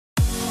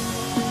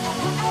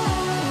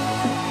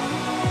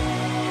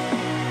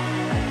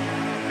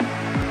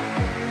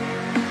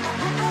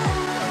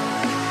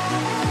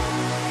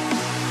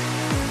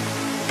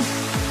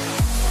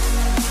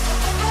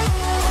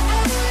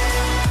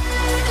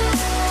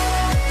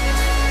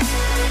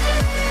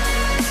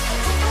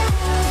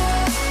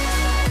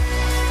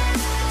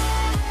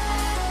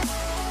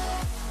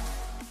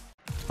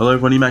Hello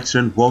everyone, Emax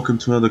here and welcome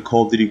to another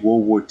Call of Duty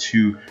World War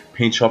II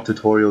paint shop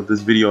tutorial.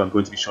 This video I'm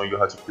going to be showing you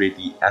how to create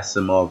the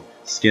Asiimov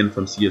skin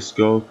from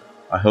CSGO.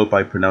 I hope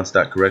I pronounced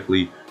that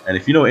correctly. And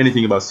if you know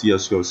anything about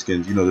CSGO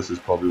skins, you know this is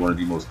probably one of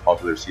the most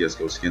popular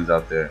CSGO skins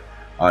out there.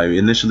 I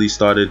initially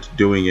started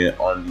doing it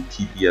on the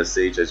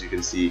TPSH, as you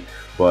can see,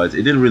 but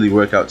it didn't really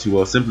work out too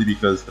well simply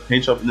because the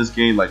paint shop in this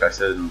game, like I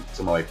said in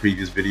some of my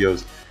previous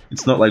videos,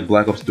 it's not like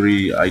Black Ops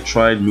 3. I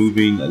tried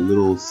moving a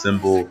little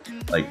symbol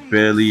like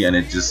barely and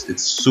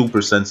it's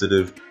super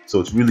sensitive, so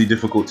it's really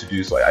difficult to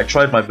do. So I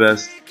tried my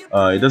best.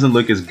 It doesn't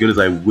look as good as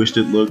I wished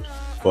it looked,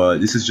 but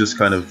this is just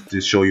kind of to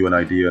show you an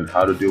idea on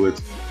how to do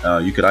it.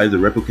 You could either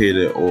replicate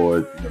it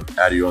or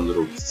add your own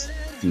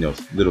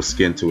little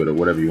skin to it or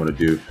whatever you want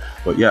to do.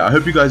 But yeah, I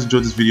hope you guys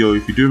enjoyed this video.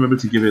 If you do, remember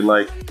to give it a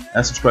like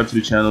and subscribe to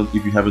the channel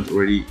if you haven't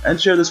already,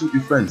 and share this with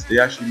your friends. They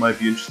actually might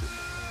be interested.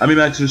 I'm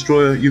Emax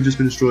Destroyer. You've just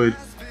been destroyed.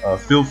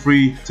 Feel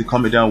free to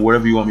comment down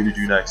whatever you want me to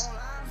do next,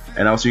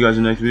 and I'll see you guys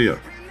in the next video.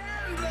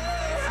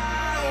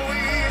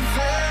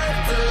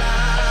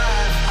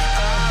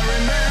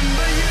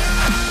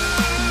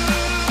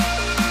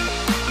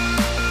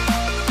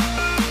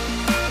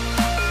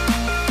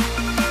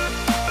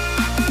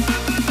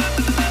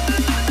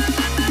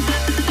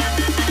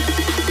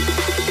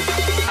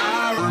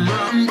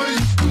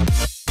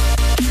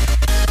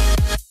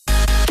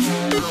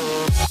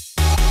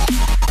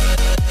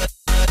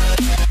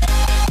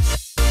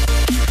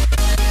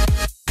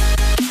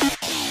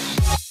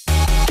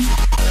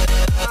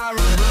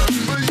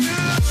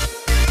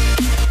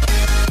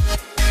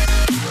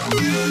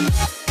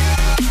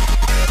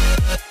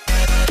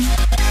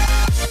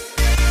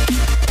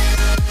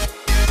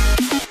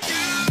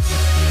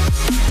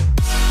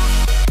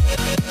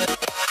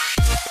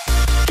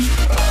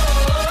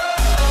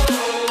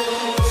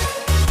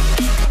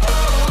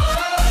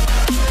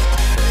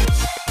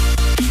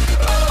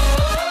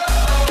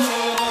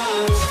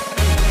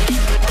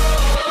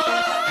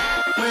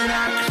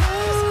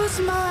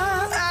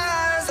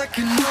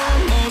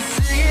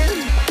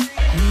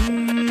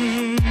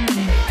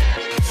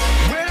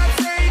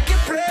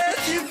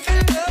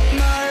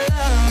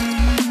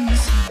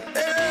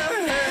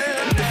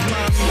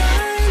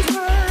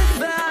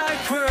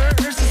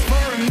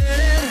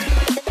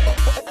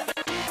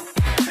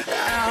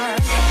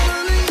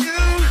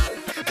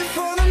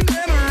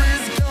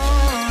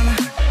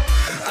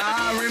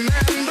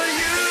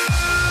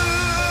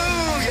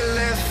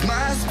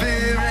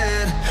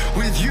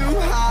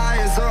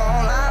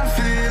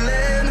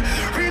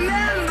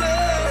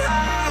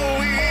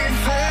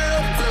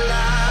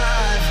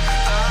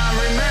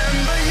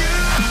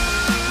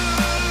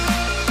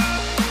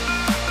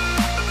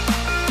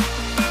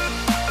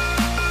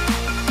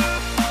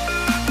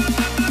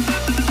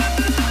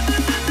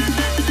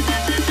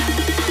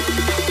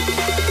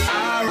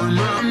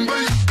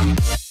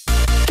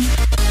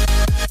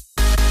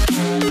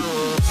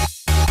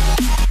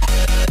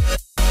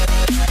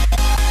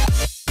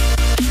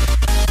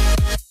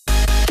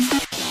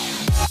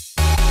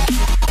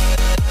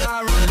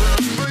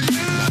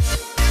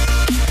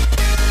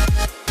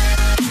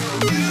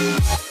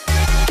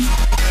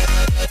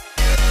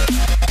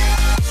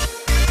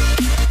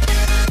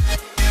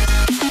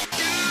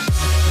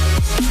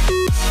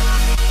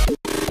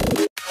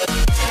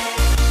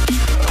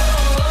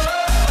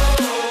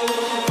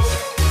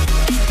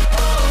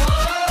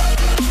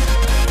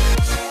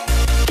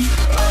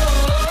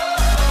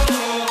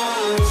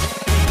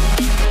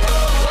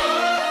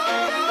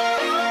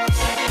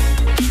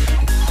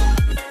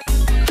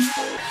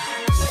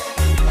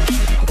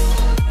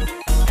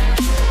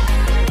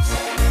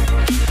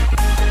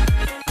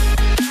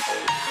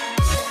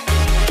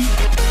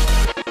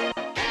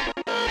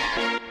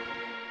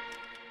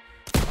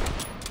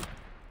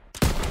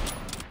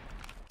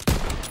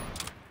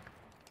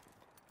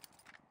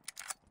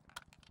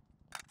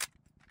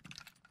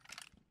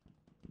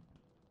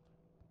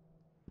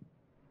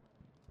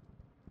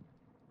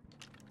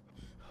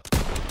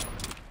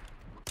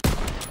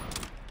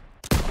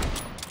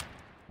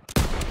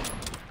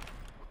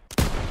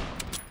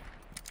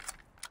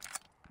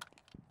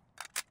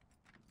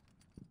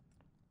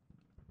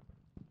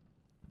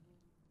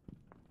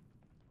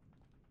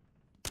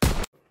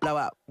 Blow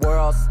out,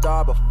 world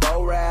star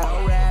before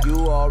rap. You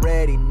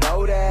already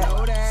know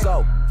that.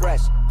 So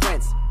fresh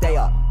prince, they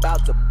are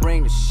about to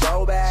bring the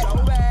show back.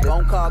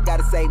 Phone call,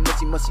 gotta say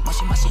mushy mushy.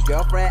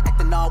 Girlfriend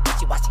acting all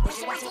wishy washy.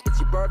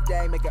 It's your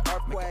birthday, make an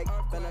earthquake.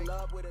 Fell in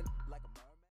love with it.